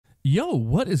Yo,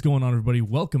 what is going on, everybody?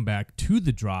 Welcome back to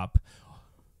The Drop.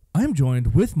 I'm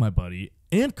joined with my buddy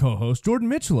and co-host, Jordan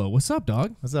Mitchell. What's up,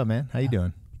 dog? What's up, man? How you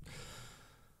doing?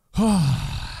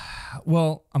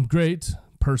 Well, I'm great,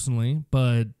 personally,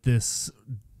 but this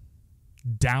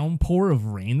downpour of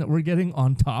rain that we're getting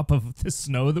on top of the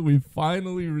snow that we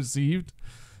finally received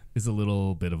is a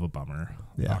little bit of a bummer.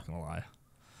 I'm not gonna lie.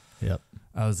 Yep.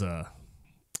 I was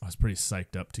pretty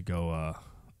psyched up to go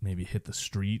maybe hit the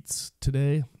streets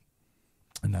today.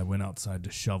 And I went outside to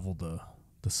shovel the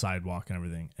sidewalk and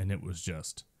everything, and it was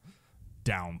just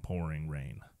downpouring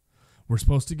rain. We're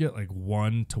supposed to get like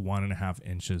 1 to 1.5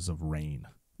 inches of rain,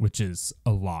 which is a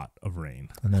lot of rain.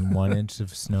 And then 1 inch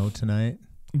of snow tonight.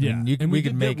 Yeah. And we we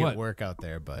could did make get it work out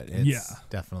there, but it's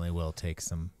definitely will take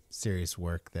some serious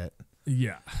work.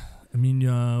 Yeah. I mean,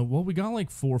 well, we got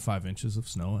like 4 or 5 inches of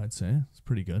snow, I'd say. It's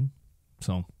pretty good.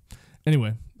 So,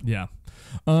 anyway, yeah.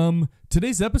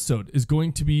 Today's episode is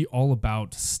going to be all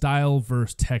about style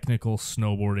versus technical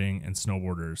snowboarding and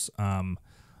snowboarders.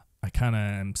 I kind of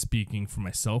am speaking for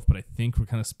myself, but I think we're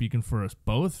kind of speaking for us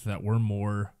both that we're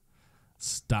more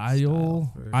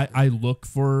style. I like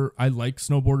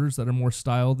snowboarders that are more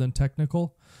style than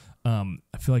technical. I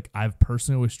feel like I've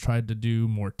personally always tried to do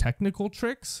more technical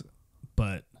tricks,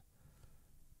 but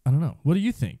I don't know. What do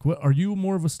you think? What are you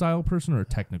more of a style person or a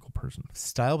technical person?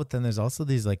 Style, but then there's also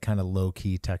these like kind of low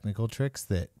key technical tricks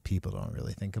that people don't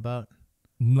really think about.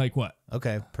 Like what?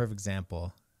 Okay, perfect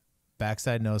example.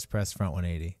 Backside nose press, front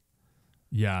 180.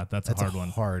 Yeah, that's a hard one.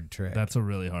 Hard trick. That's a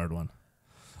really hard one.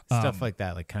 Stuff like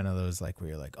that, like kind of those like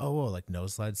where you're like, oh, whoa, like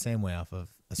nose slide, same way off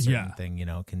of a certain thing, you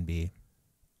know, can be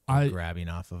grabbing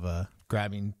off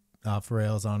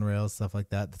rails, on rails, stuff like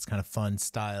that. That's kind of fun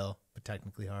style, but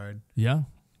technically hard. Yeah.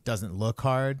 Doesn't look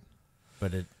hard,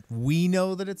 but we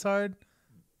know that it's hard.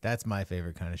 That's my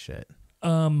favorite kind of shit.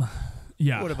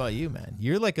 Yeah. What about you, man?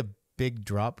 You're like a big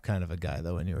drop kind of a guy,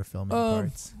 though, when you were filming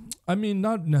parts. I mean,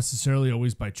 not necessarily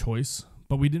always by choice,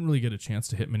 but we didn't really get a chance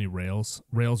to hit many rails.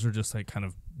 Rails are just like kind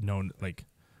of known, like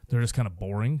they're just kind of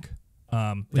boring.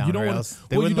 Down rails.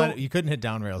 You couldn't hit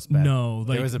down rails back. No,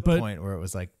 like, there was a point where it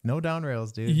was like, no down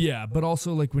rails, dude. Yeah, but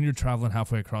also like when you're traveling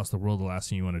halfway across the world, the last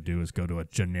thing you want to do is go to a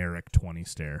generic 20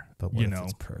 stair. But what if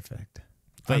it's perfect?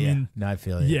 But I mean, I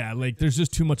feel it. Yeah, like there's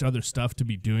just too much other stuff to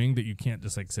be doing that you can't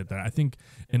just like sit there. I think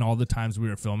in all the times we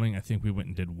were filming, I think we went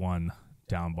and did one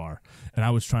down bar, and I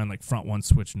was trying like front one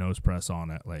switch nose press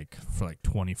on it like for like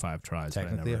 25 tries.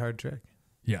 Technically a hard trick.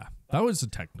 Yeah, that was a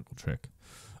technical trick.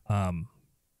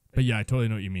 But yeah, I totally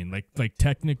know what you mean. Like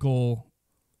technical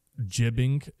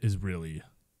jibbing is really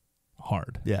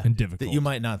hard and difficult. That you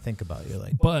might not think about. You're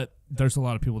like, but there's a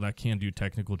lot of people that can do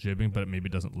technical jibbing, but it maybe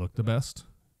doesn't look the best.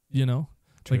 You know,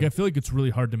 True. Like I feel like it's really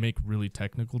hard to make really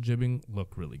technical jibbing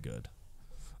look really good.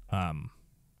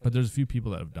 But there's a few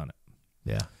people that have done it.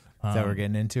 Yeah. Is that what we're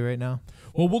getting into right now?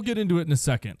 Well, we'll get into it in a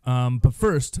second. But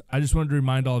first, I just wanted to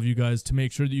remind all of you guys to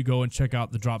make sure that you go and check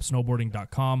out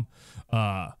thedropsnowboarding.com.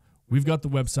 We've got the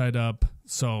website up,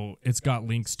 so it's got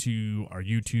links to our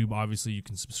YouTube. Obviously, you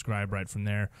can subscribe right from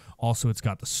there. Also, it's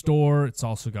got the store. It's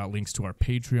also got links to our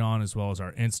Patreon as well as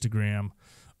our Instagram,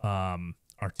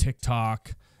 our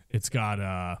TikTok. It's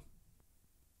got,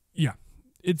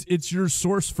 it's your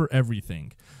source for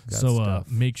everything. So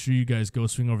make sure you guys go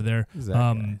swing over there.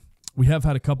 Exactly. We have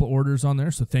had a couple orders on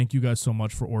there, so thank you guys so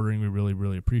much for ordering. We really,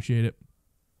 really appreciate it.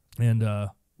 And we're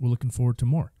looking forward to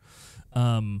more.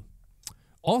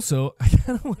 Also, I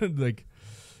kind of wanted to like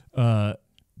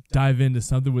dive into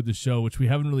something with the show, which we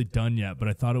haven't really done yet, but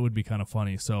I thought it would be kind of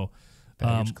funny. So,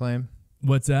 baggage claim.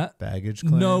 What's that? Baggage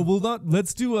claim. No, we'll not.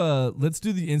 Let's do the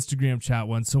Instagram chat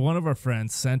one. So one of our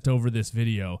friends sent over this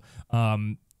video,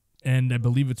 and I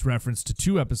believe it's referenced to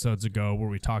 2 episodes ago where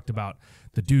we talked about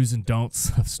the do's and don'ts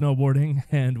of snowboarding.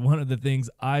 And one of the things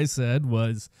I said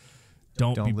was,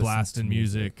 don't be blasting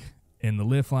music in the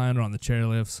lift line or on the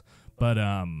chairlifts. But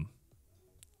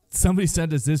somebody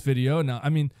sent us this video. Now, I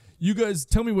mean, you guys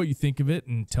tell me what you think of it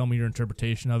and tell me your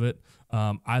interpretation of it.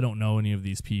 I don't know any of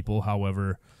these people.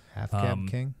 However, Half Cab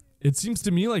King. It seems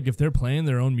to me like if they're playing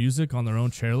their own music on their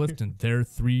own chairlift and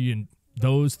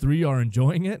those three are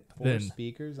enjoying it, 4 then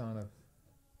speakers on a.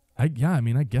 I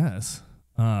guess.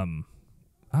 I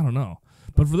don't know.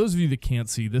 But for those of you that can't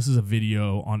see, this is a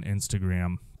video on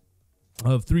Instagram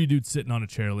of 3 dudes sitting on a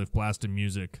chairlift blasting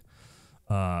music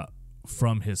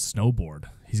from his snowboard.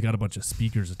 He's got a bunch of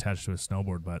speakers attached to his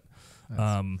snowboard, but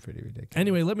that's pretty ridiculous.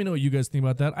 Anyway, let me know what you guys think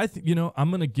about that. I think I'm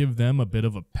going to give them a bit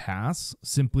of a pass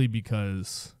simply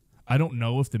because I don't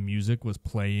know if the music was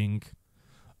playing.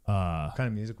 What kind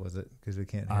of music was it? Because we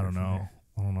can't hear I don't know.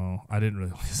 I didn't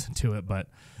really listen to it, but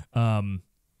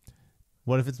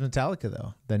What if it's Metallica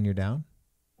though? Then you're down?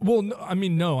 Well, no, I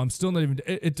mean, no, I'm still not even.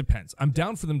 It depends. I'm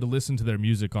down for them to listen to their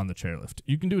music on the chairlift.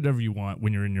 You can do whatever you want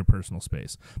when you're in your personal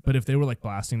space. But if they were like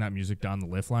blasting that music down the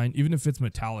lift line, even if it's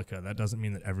Metallica, that doesn't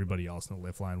mean that everybody else in the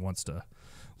lift line wants to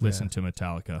listen to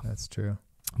Metallica. That's true.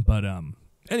 But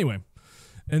anyway,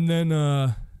 and then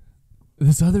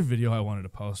this other video I wanted to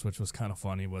post, which was kind of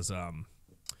funny, was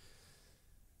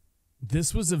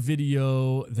this was a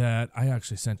video that I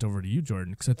actually sent over to you,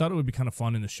 Jordan, because I thought it would be kind of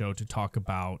fun in the show to talk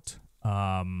about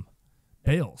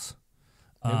bales.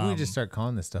 Maybe we just start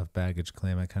calling this stuff baggage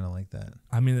claim. I kind of like that.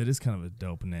 I mean, it is kind of a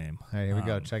dope name. All right, here we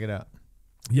go. Check it out.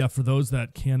 Yeah, for those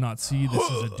that cannot see,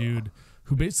 this is a dude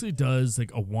who basically does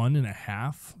like a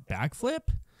 1.5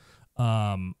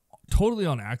 backflip. Totally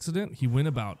on accident. He went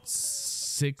about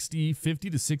 50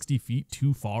 to 60 feet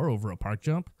too far over a park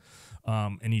jump.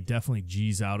 And he definitely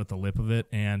G's out at the lip of it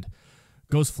and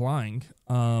goes flying.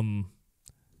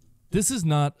 This is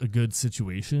not a good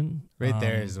situation. Right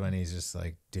there is when he's just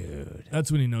like, dude.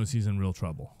 That's when he knows he's in real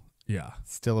trouble. Yeah.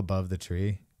 Still above the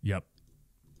tree. Yep.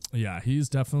 Yeah, he's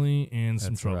definitely in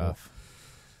some trouble. Rough.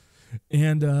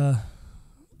 And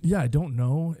yeah, I don't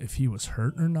know if he was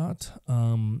hurt or not.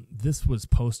 This was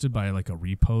posted by like a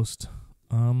repost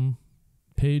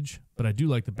page, but I do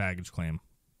like the baggage claim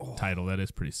title. That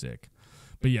is pretty sick.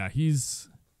 But yeah,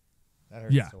 that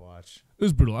hurts to watch. It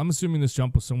was brutal. I'm assuming this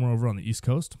jump was somewhere over on the East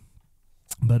Coast.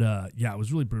 But yeah, it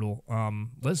was really brutal.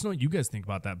 Let us know what you guys think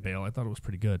about that bail. I thought it was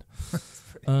pretty good.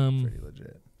 pretty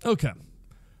legit. Okay.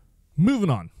 Moving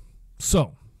on.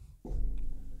 So,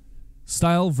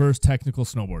 style versus technical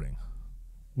snowboarding.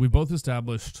 We both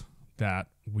established that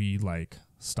we like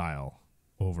style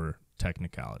over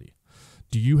technicality.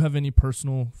 Do you have any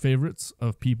personal favorites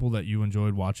of people that you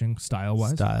enjoyed watching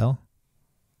style-wise? Style?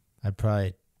 I'd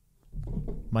probably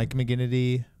Mike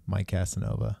McGinnity, Mike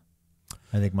Casanova.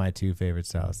 I think my two favorite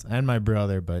styles. And my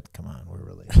brother, but come on, we're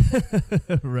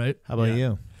related. Right. How about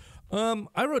you?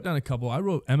 I wrote down a couple. I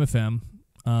wrote MFM.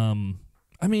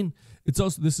 I mean,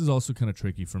 this is also kind of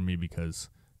tricky for me because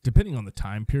depending on the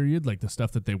time period, like the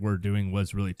stuff that they were doing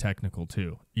was really technical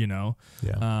too, you know?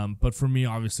 Yeah. But for me,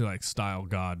 obviously, like Style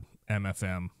God,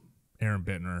 MFM, Aaron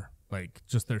Bittner, like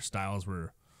just their styles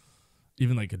were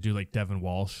even like a dude like Devin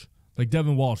Walsh. Like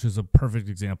Devin Walsh is a perfect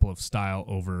example of style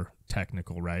over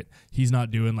technical, right? He's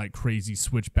not doing like crazy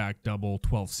switchback double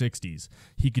 1260s.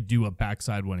 He could do a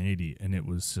backside 180 and it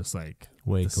was just like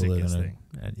way the cooler sickest than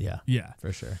thing. Yeah,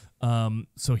 for sure.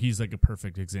 So he's like a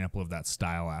perfect example of that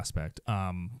style aspect.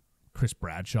 Chris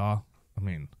Bradshaw, I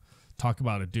mean, talk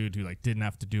about a dude who like didn't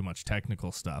have to do much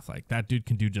technical stuff. Like that dude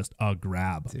can do just a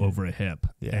grab over a hip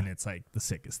and it's like the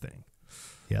sickest thing.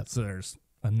 Yeah. So there's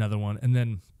another one. And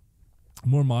then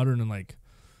more modern and like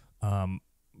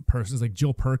persons like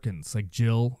Jill Perkins. Like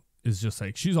Jill is just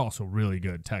like, she's also really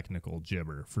good technical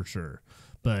jibber for sure,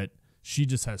 but she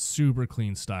just has super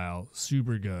clean style,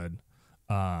 super good,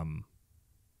 and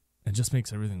just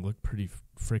makes everything look pretty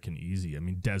freaking easy. I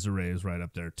mean, Desiree is right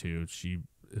up there too. She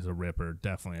is a ripper,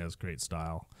 definitely has great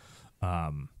style.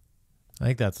 I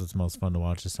think that's what's most fun to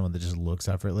watch is someone that just looks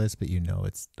effortless, but you know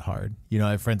it's hard. You know,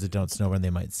 I have friends that don't snowboard and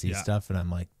they might see stuff, and I'm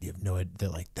like, you have no idea. They're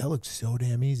like, that looks so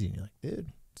damn easy. And you're like,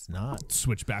 dude, it's not.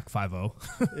 Switchback 5-0.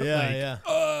 Yeah,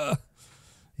 like,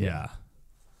 yeah.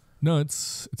 No,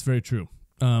 it's very true.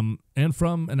 And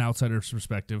from an outsider's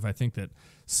perspective, I think that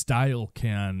style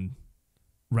can,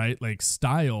 right? Like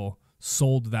style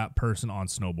sold that person on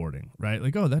snowboarding, right?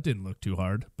 Like, oh, that didn't look too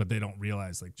hard, but they don't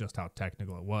realize like just how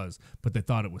technical it was, but they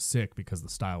thought it was sick because the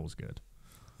style was good.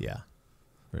 Yeah,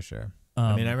 for sure.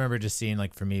 I mean, I remember just seeing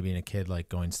like for me being a kid, like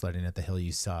going sledding at the hill, I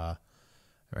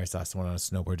saw someone on a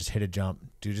snowboard just hit a jump,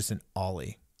 do just an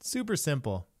ollie. Super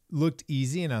simple. Looked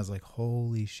easy. And I was like,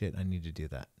 holy shit, I need to do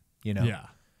that. You know? Yeah.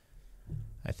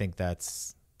 I think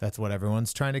that's what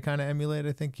everyone's trying to kind of emulate.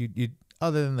 I think you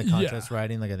other than the contest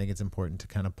riding, like I think it's important to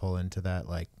kind of pull into that,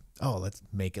 like, oh, let's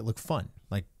make it look fun.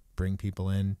 Like bring people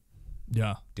in.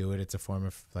 Yeah. Do it. It's a form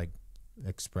of like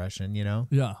expression, you know?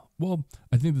 Yeah. Well,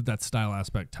 I think that style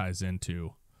aspect ties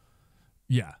into,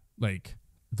 like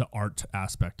the art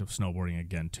aspect of snowboarding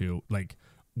again too. Like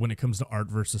when it comes to art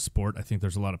versus sport, I think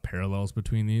there's a lot of parallels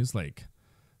between these, like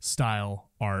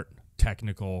style, art,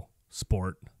 technical,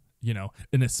 sport, you know,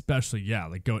 and especially,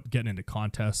 like getting into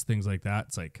contests, things like that.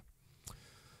 It's like,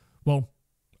 well,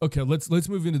 okay, let's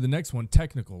move into the next one.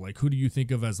 Technical. Like, who do you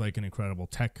think of as like an incredible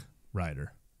tech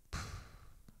rider?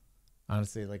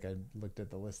 Honestly, like I looked at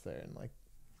the list there and like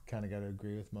kind of got to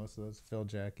agree with most of those. Phil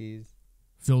Jacques,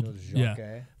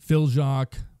 Phil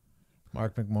Jacques,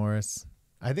 Mark McMorris.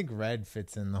 I think Red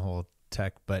fits in the whole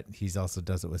tech, but he's also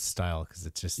does it with style because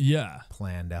it's just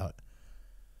planned out.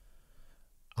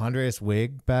 Andreas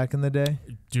Wig back in the day,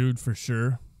 dude, for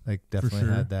sure. Like definitely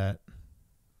had that.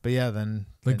 But yeah, then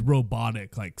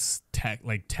robotic,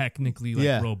 technically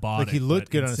robotic. Like he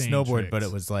looked good on a snowboard, tricks. but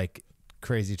it was like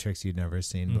crazy tricks you'd never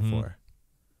seen before.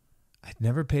 I'd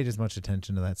never paid as much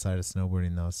attention to that side of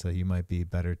snowboarding though, so you might be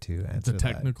better to answer the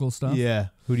technical stuff. Yeah.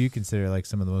 Who do you consider like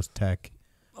some of the most tech?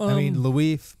 I mean,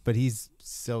 Luif, but he's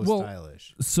so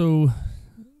stylish. So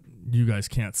you guys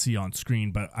can't see on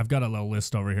screen, but I've got a little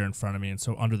list over here in front of me. And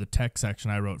so under the tech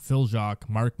section, I wrote Phil Jacques,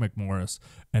 Mark McMorris,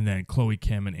 and then Chloe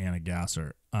Kim and Anna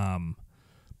Gasser.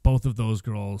 Both of those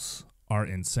girls are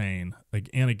insane. Like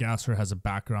Anna Gasser has a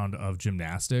background of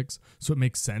gymnastics, so it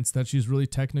makes sense that she's really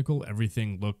technical.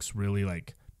 Everything looks really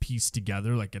like pieced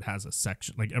together. Like it has a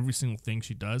section, like every single thing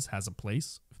she does has a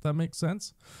place, if that makes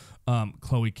sense.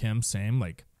 Chloe Kim, same.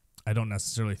 Like I don't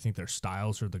necessarily think their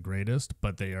styles are the greatest,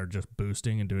 but they are just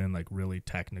boosting and doing like really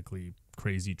technically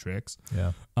crazy tricks.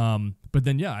 Yeah. But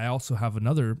then, I also have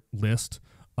another list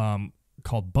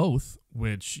called Both,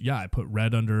 which, I put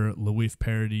Red under Luif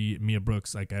Parody, Mia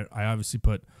Brooks. Like I obviously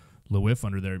put Luif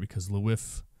under there because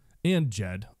Luif and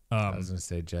Jed. I was going to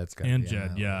say Jed's got and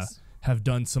Jed, have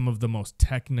done some of the most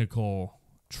technical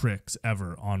tricks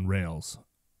ever on rails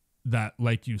that,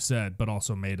 like you said, but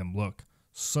also made them look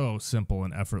so simple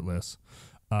and effortless.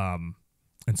 And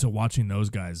so watching those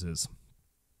guys is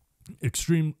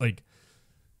extreme. Like,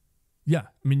 I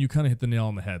mean, you kind of hit the nail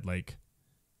on the head. Like,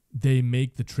 they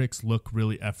make the tricks look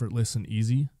really effortless and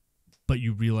easy, but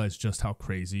you realize just how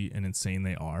crazy and insane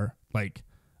they are. Like,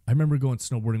 I remember going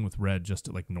snowboarding with Red just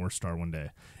at like North Star one day,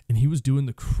 and he was doing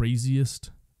the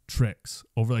craziest tricks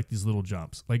over like these little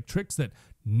jumps, like tricks that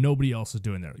nobody else is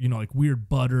doing there. You know, like weird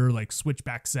butter, like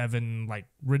switchback 7, like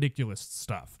ridiculous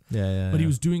stuff. Yeah. But he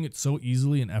was doing it so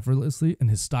easily and effortlessly, and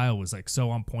his style was like so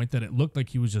on point that it looked like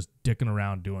he was just dicking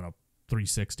around doing a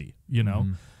 360, you know?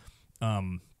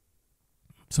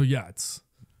 So it's,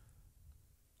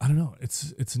 I don't know.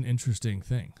 It's an interesting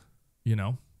thing, you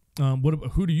know?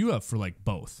 Who do you have for like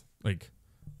Both? Like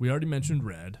we already mentioned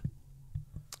Red.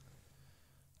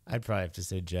 I'd probably have to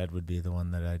say Jed would be the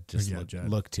one that I'd just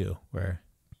look to where,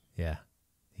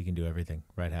 he can do everything.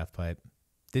 Right half pipe.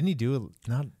 Didn't he do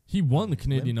He won the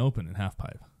Canadian Open in half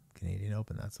pipe. Canadian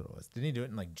Open, that's what it was. Didn't he do it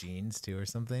in like jeans too or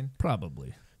something?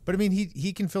 Probably. But I mean,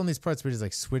 he can film these parts where he's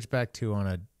like switchback 2 on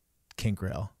a kink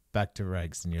rail, back to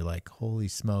regs, and you're like, holy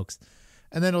smokes.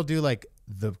 And then he'll do like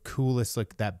the coolest,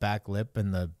 like that back lip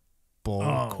and the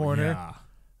bull corner. Yeah.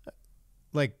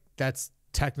 Like that's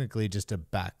technically just a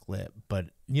back lip, but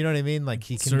you know what I mean? Like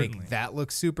he can make that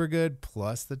look super good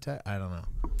plus the tech. I don't know.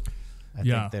 I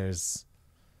think there's,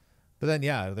 but then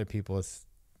other people,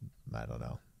 I don't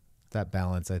know. That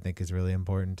balance I think is really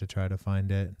important to try to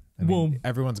find it. I mean,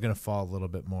 everyone's going to fall a little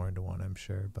bit more into one, I'm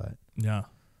sure, but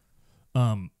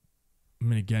I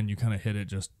mean, again, you kind of hit it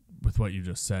just with what you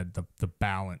just said, the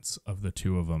balance of the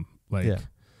two of them. Like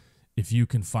if you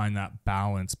can find that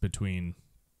balance between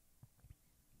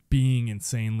being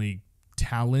insanely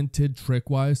talented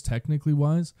trick-wise, technically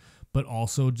wise, but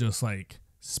also just like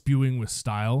spewing with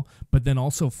style, but then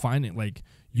also finding like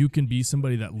you can be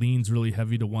somebody that leans really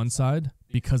heavy to one side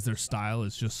because their style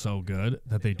is just so good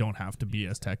that they don't have to be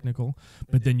as technical.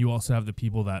 But then you also have the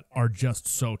people that are just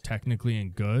so technically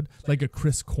and good, like a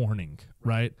Chris Corning,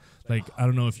 right? Like, I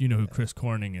don't know if you know who Chris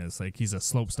Corning is. Like, he's a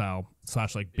slopestyle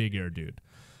 / like big air dude.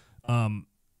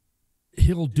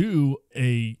 He'll do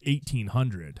a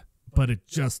 1800, but it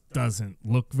just doesn't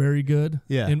look very good.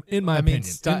 Yeah. In my opinion.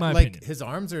 In my opinion. His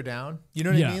arms are down. You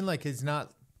know what I mean? Like he's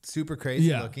not super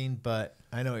crazy looking, but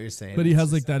I know what you're saying. But he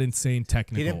has like that insane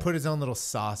technical. He didn't put his own little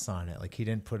sauce on it. Like he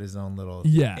didn't put his own little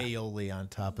aioli on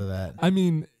top of that. I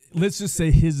mean, let's just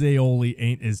say his aioli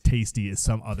ain't as tasty as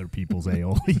some other people's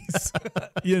aiolis.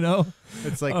 You know?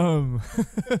 It's like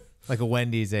like a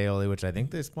Wendy's aioli, which I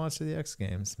think they sponsor the X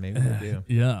Games. Maybe they do.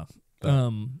 Yeah. But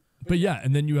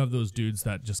and then you have those dudes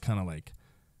that just kind of like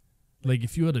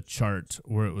if you had a chart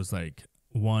where it was like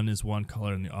one is one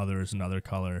color and the other is another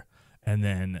color, and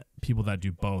then people that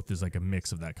do both is like a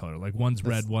mix of that color. Like one's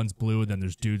red, one's blue, and then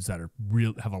there's dudes that are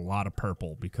have a lot of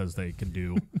purple because they can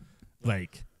do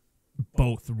like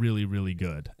both really, really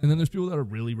good. And then there's people that are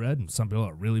really red and some people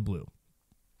that are really blue.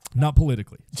 Not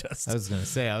politically, just. I was going to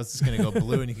say, I was just going to go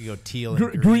blue and you could go teal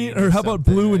and green. Or how about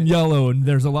blue and yellow and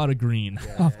there's a lot of green?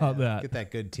 How about that? Get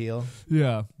that good teal.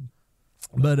 Yeah.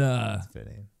 But, that's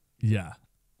fitting. Yeah.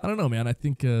 I don't know, man. I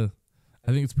think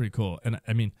it's pretty cool. And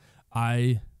I mean,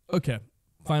 okay.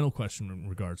 Final question in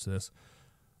regards to this.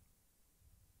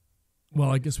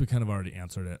 Well, I guess we kind of already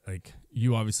answered it. Like,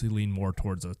 you obviously lean more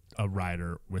towards a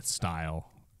rider with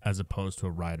style as opposed to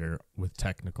a rider with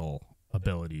technical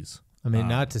abilities. I mean,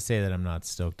 not to say that I'm not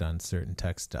stoked on certain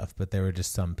tech stuff, but there were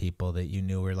just some people that you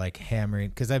knew were like hammering.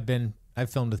 Because I've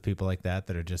filmed with people like that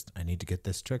are just, I need to get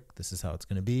this trick. This is how it's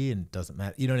going to be, and it doesn't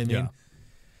matter. You know what I mean? Yeah.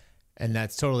 And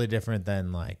that's totally different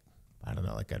than like, I don't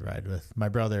know, like I'd ride with my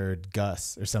brother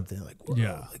Gus or something like,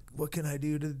 yeah, like what can I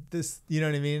do to this? You know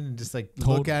what I mean? And just like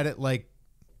look at it like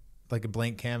a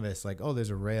blank canvas. Like, oh, there's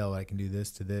a rail. I can do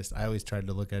this to this. I always tried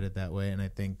to look at it that way, and I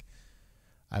think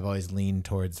I've always leaned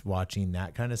towards watching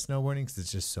that kind of snowboarding because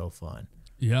it's just so fun.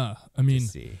 Yeah, I mean,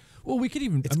 see. Well, we could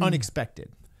even. It's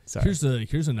unexpected. Sorry.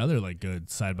 Here's another like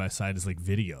good side by side is like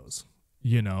videos.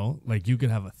 You know, like you could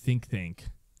have a think,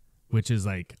 which is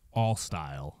like all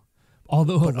style,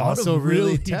 although but a lot also of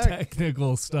really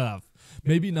technical stuff.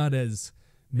 Maybe not as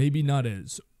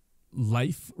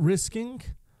life risking,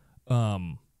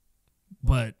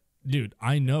 but dude,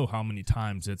 I know how many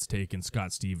times it's taken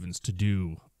Scott Stevens to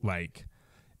do like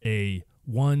a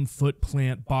 1 foot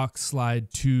plant box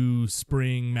slide to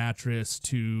spring mattress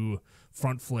to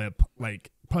front flip.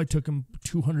 Like probably took him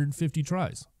 250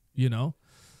 tries. You know.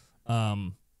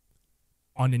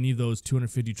 On any of those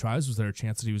 250 tries, was there a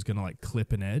chance that he was going to like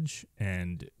clip an edge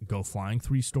and go flying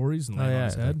 3 stories and land on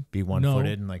his head? Like be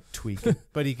one-footed and like tweak it.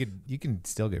 But you can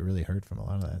still get really hurt from a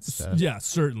lot of that stuff. Yeah,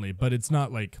 certainly. But it's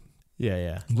not like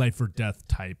life or death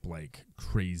type like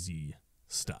crazy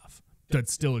stuff.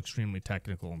 That's still extremely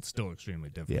technical and still extremely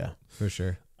difficult. Yeah, for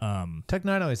sure. Tech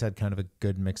Nine always had kind of a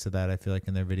good mix of that, I feel like,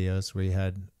 in their videos where you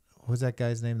had, what was that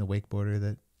guy's name? The wakeboarder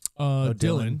that...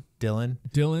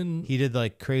 Dylan. He did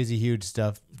like crazy huge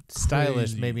stuff.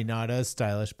 Stylish, maybe not as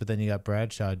stylish, but then you got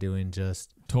Bradshaw doing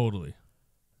just totally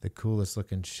the coolest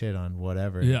looking shit on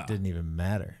whatever. Yeah. It didn't even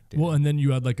matter. Dude. Well, and then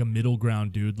you had like a middle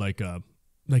ground dude, like a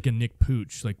Nick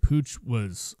Pooch. Like Pooch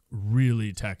was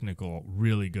really technical,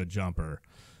 really good jumper.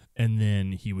 And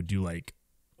then he would do like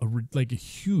a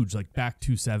huge like back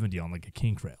 270 on like a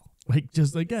kink rail. Like,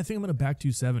 just like, yeah, I think I'm going to back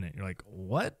 270 it. You're like,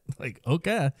 what? Like,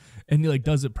 okay. And he like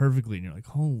does it perfectly. And you're like,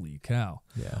 holy cow.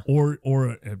 Yeah. Or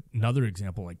another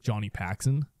example, like Johnny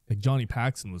Paxson. Like Johnny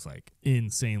Paxson was like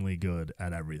insanely good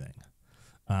at everything.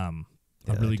 A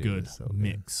really good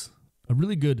mix. A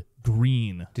really good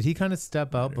green. Did he kind of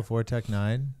step out before Tech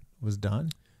 9 was done?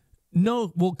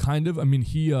 No, well, kind of. I mean,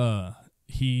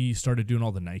 he started doing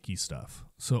all the Nike stuff.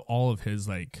 So all of his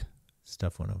like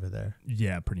stuff went over there.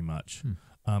 Yeah, pretty much.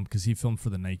 Because he filmed for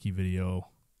the Nike video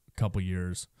a couple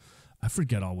years. I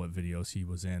forget all what videos he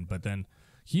was in, but then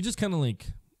he just kind of like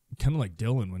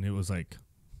Dylan when he was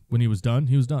done,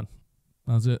 he was done.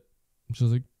 That was it. So I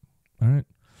was like, all right.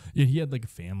 Yeah, he had like a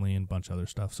family and a bunch of other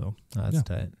stuff. So that's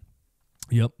tight.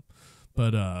 Yep.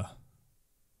 But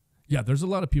yeah, there's a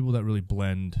lot of people that really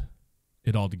blend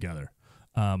it all together.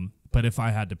 But if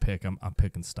I had to pick, I'm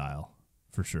picking style.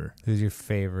 For sure. Who's your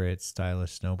favorite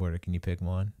stylish Snowboarder? Can you pick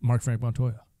one? Mark-Frank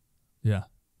Montoya. Yeah.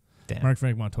 Damn.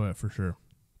 Mark-Frank Montoya for sure.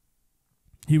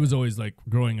 He was always like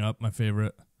growing up my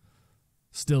favorite.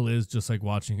 Still is, just like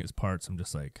watching his parts. I'm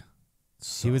just like,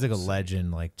 he was like a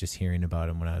legend. Like just hearing about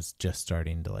him when I was just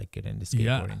starting to like get into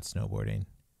skateboarding, snowboarding.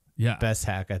 Yeah. Best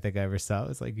hack I think I ever saw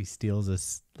was like he steals a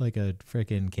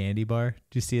freaking candy bar.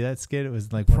 Did you see that skit? It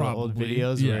was like one of the old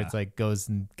videos where it's like goes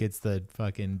and gets the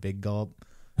fucking big gulp.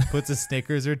 Puts a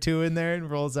Snickers or 2 in there and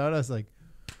rolls out. I was like,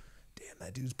 damn,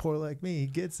 that dude's poor like me. He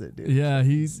gets it, dude. Yeah,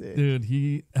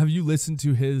 have you listened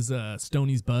to his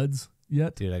Stoney's Buds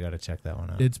yet? Dude, I got to check that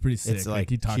one out. It's pretty sick. It's like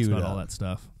he talks about all that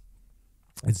stuff.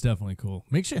 It's definitely cool.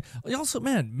 Make sure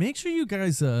you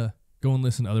guys go and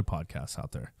listen to other podcasts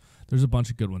out there. There's a bunch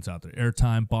of good ones out there.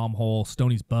 Airtime, Bombhole,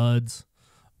 Stoney's Buds.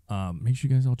 Make sure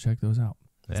you guys all check those out.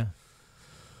 Yeah.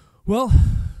 Well,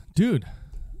 dude,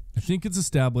 I think it's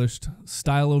established.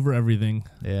 Style over everything.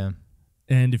 Yeah.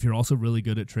 And if you're also really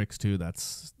good at tricks too,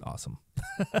 that's awesome.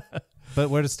 But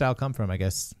where does style come from? I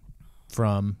guess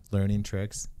from learning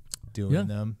tricks, doing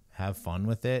them, have fun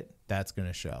with it. That's going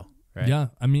to show, right? Yeah.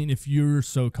 I mean, if you're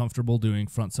so comfortable doing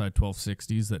frontside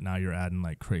 1260s that now you're adding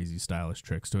like crazy stylish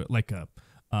tricks to it, like a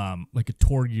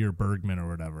Torgear Bergman or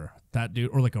whatever, that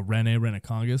dude, or like a Rene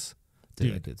Renecongas.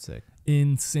 Dude, that dude's sick.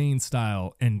 Insane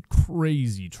style and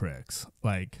crazy tricks.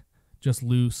 Like just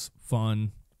loose,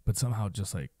 fun, but somehow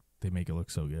just like they make it look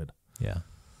so good. Yeah.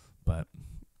 But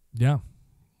yeah.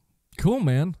 Cool,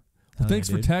 man. Well, thanks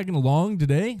for tagging along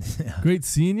today. Yeah. Great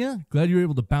seeing you. Glad you were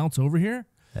able to bounce over here.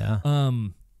 Yeah.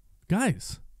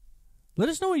 Guys, let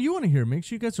us know what you want to hear. Make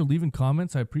sure you guys are leaving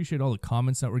comments. I appreciate all the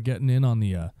comments that we're getting in on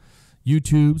the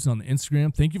YouTubes, on the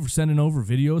Instagram. Thank you for sending over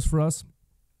videos for us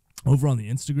over on the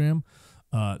Instagram.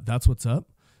 That's what's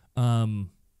up.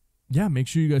 Yeah, make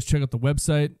sure you guys check out the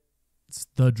website. It's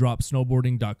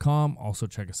thedropsnowboarding.com. Also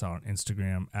check us out on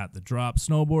Instagram at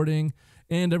thedropsnowboarding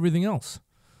and everything else.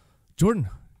 Jordan,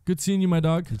 good seeing you, my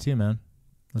dog. You too, man.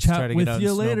 Let's Chat try to with get out you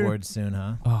and later. snowboard soon,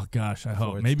 huh? Oh gosh, I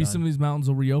hope. it's Maybe done. some of these mountains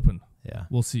will reopen. Yeah.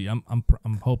 We'll see. I'm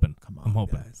hoping. Come on, I'm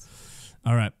hoping. guys.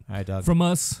 All right. All right, dog. From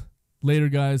us, later,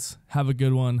 guys. Have a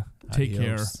good one. Take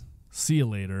care. Adios. See you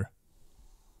later.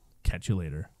 Catch you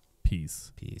later.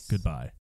 Peace. Peace. Goodbye.